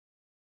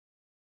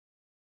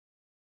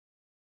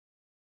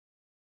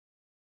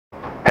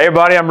Hey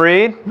everybody, I'm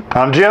Reed.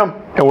 I'm Jim.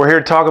 And we're here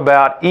to talk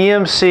about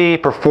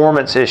EMC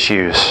performance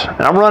issues.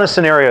 And I'm running a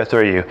scenario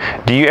through you.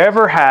 Do you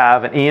ever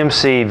have an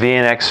EMC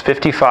VNX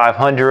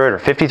 5500 or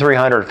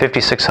 5300 or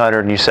 5600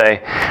 and you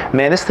say,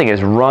 man, this thing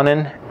is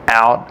running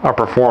out of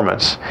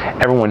performance.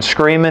 Everyone's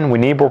screaming, we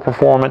need more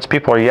performance.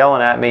 People are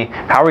yelling at me.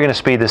 How are we going to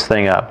speed this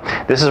thing up?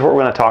 This is what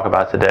we're going to talk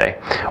about today.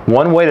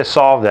 One way to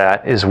solve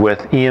that is with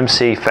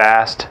EMC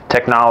fast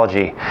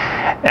technology.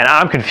 And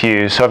I'm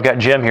confused, so I've got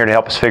Jim here to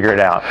help us figure it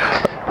out.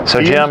 So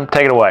Jim,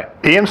 take it away.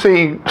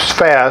 EMC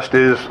fast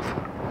is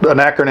an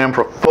acronym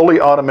for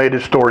fully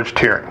automated storage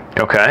tiering.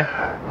 Okay.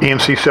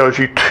 EMC shows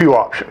you two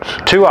options.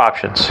 Two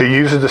options. It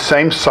uses the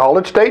same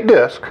solid state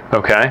disk.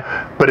 Okay.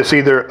 But it's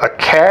either a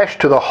cache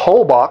to the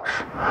whole box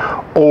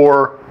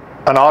or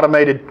an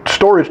automated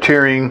storage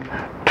tiering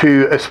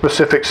to a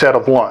specific set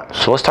of LUNs.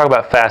 So let's talk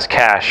about fast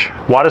cache.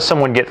 Why does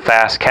someone get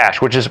fast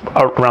cache, which is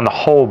around the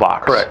whole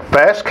box? Correct.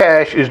 Fast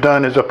cache is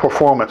done as a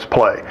performance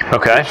play.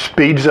 Okay. It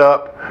speeds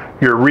up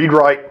your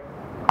read-write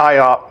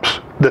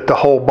IOPS that the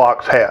whole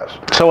box has.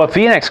 So a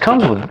VNX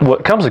comes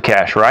with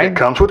cache, right? It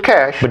comes with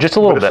cache, but just a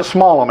little bit. It's a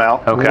small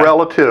amount,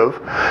 relative.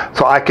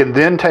 So I can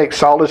then take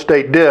solid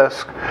state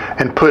disk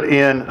and put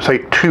in,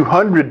 say,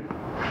 200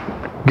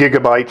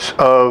 gigabytes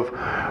of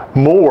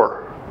more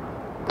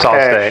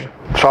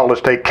solid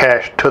state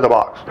cache to the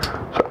box.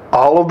 So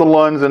all of the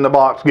LUNs in the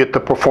box get the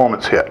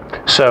performance hit.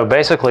 So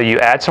basically you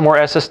add some more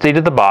SSD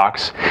to the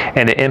box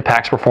and it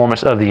impacts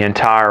performance of the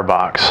entire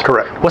box.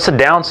 Correct. What's the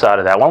downside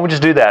of that? Why don't we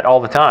just do that all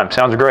the time?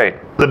 Sounds great.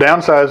 The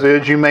downside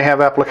is you may have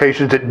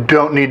applications that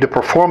don't need the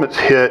performance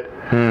hit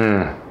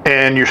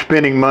and you're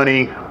spending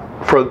money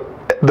for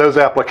those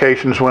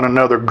applications when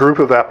another group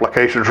of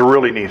applications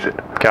really needs it.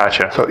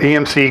 Gotcha. So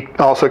EMC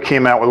also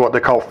came out with what they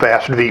call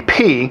Fast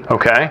VP,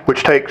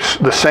 which takes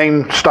the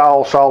same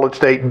style solid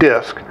state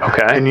disk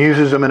and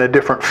uses them in a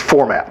different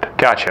format.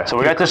 Gotcha. So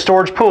we got this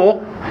storage pool.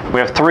 We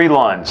have three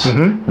LUNs.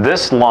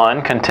 This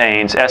LUN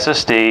contains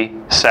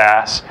SSD,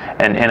 SAS,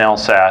 and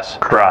NL-SAS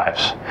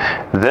drives.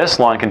 This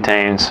LUN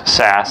contains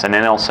SAS and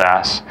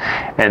NL-SAS,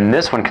 and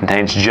this one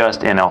contains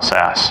just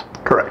NL-SAS.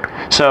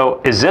 Correct. So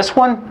is this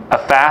one a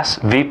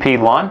fast VP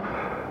LUN?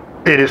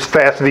 It is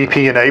fast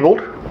VP enabled.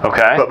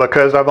 Okay. But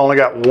because I've only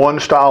got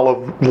one style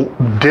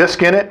of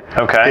disk in it,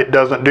 it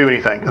doesn't do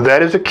anything.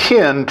 That is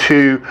akin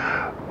to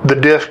the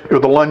disk or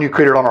the LUN you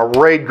created on a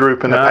RAID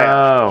group in the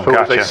past. So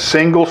it's a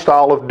single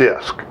style of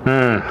disk.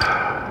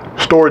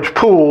 Storage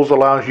pools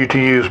allows you to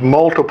use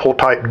multiple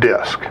type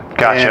disk.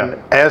 Gotcha.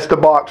 And as the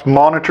box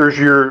monitors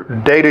your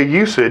data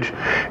usage,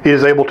 it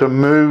is able to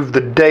move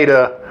the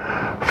data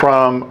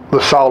from the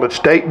solid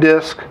state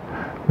disk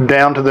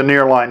down to the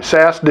nearline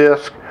SAS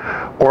disk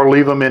or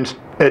leave them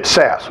at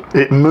SAS.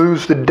 It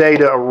moves the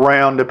data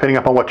around depending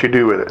upon what you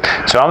do with it.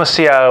 So I'm a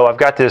CIO, I've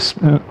got this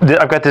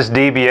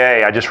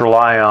DBA I just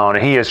rely on,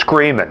 and he is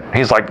screaming.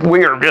 He's like,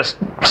 we are just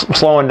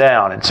slowing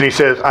down. And he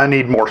says, I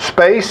need more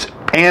space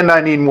and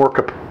I need more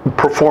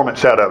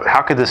performance out of it.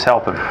 How could this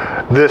help him?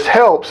 This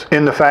helps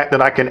in the fact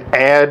that I can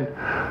add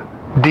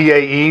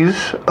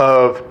DAEs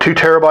of 2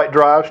 terabyte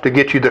drives to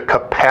get you the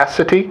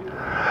capacity,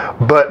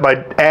 but by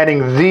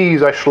adding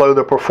these I slow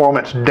the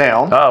performance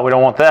down. Oh, we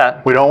don't want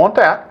that. We don't want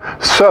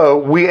that. So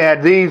we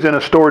add these in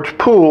a storage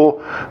pool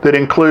that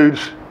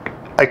includes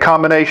a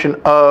combination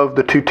of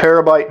the 2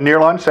 terabyte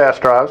nearline SAS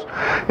drives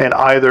and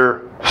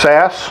either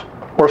SAS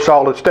or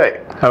solid state.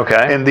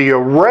 Okay. And the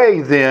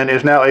array then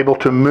is now able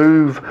to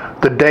move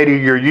the data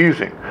you're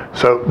using.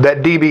 So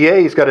that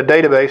DBA's got a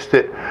database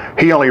that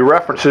he only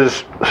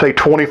references, say,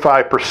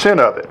 25%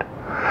 of it.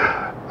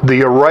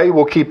 The array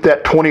will keep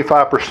that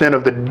 25%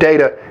 of the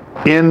data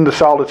in the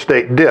solid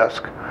state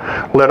disk.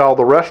 Let all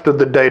the rest of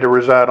the data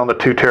reside on the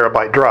 2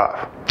 terabyte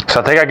drive. So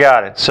I think I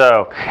got it.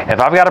 So if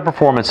I've got a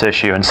performance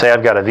issue and say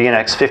I've got a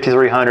VNX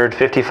 5300,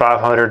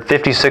 5500,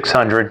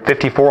 5600,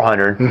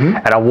 5400,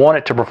 and I want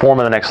it to perform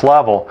at the next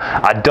level,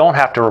 I don't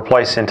have to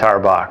replace the entire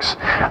box.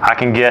 I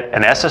can get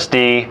an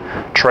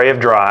SSD tray of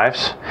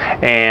drives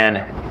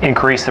and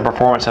increase the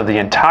performance of the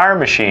entire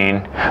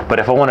machine, but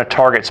if I want to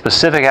target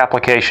specific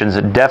applications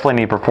that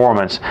definitely need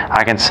performance,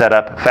 I can set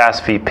up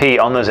Fast VP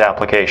on those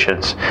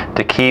applications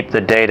to keep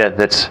the data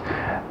that's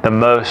the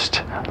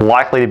most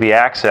likely to be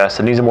accessed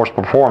and needs the most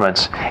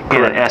performance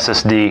in an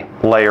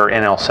SSD layer,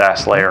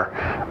 NL-SAS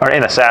layer, or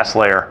in a SAS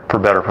layer for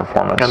better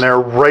performance. And there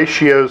are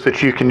ratios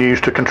that you can use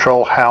to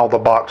control how the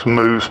box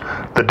moves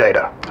the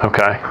data.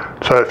 Okay.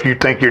 So if you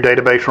think your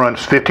database runs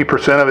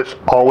 50% of it's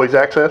always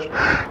accessed,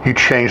 you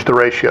change the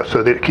ratio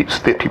so that it keeps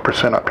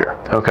 50% up here.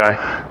 Okay.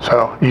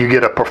 So you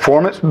get a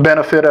performance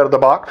benefit out of the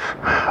box.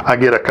 I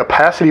get a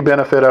capacity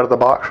benefit out of the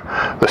box.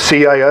 The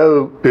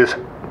CIO is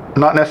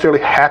not necessarily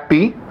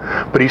happy,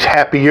 but he's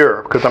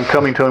happier because I'm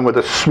coming to him with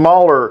a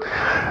smaller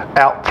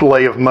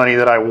outlay of money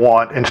that I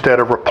want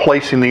instead of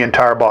replacing the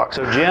entire box.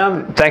 So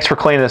Jim, thanks for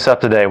cleaning this up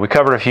today. We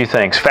covered a few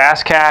things.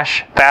 Fast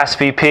cache, fast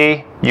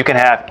VP, you can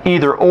have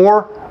either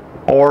or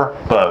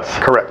both.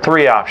 Correct.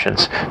 3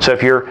 options. So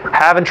if you're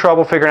having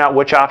trouble figuring out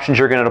which options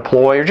you're going to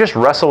deploy or just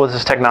wrestle with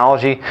this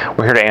technology,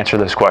 we're here to answer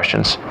those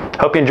questions.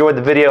 Hope you enjoyed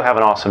the video. Have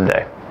an awesome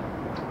day.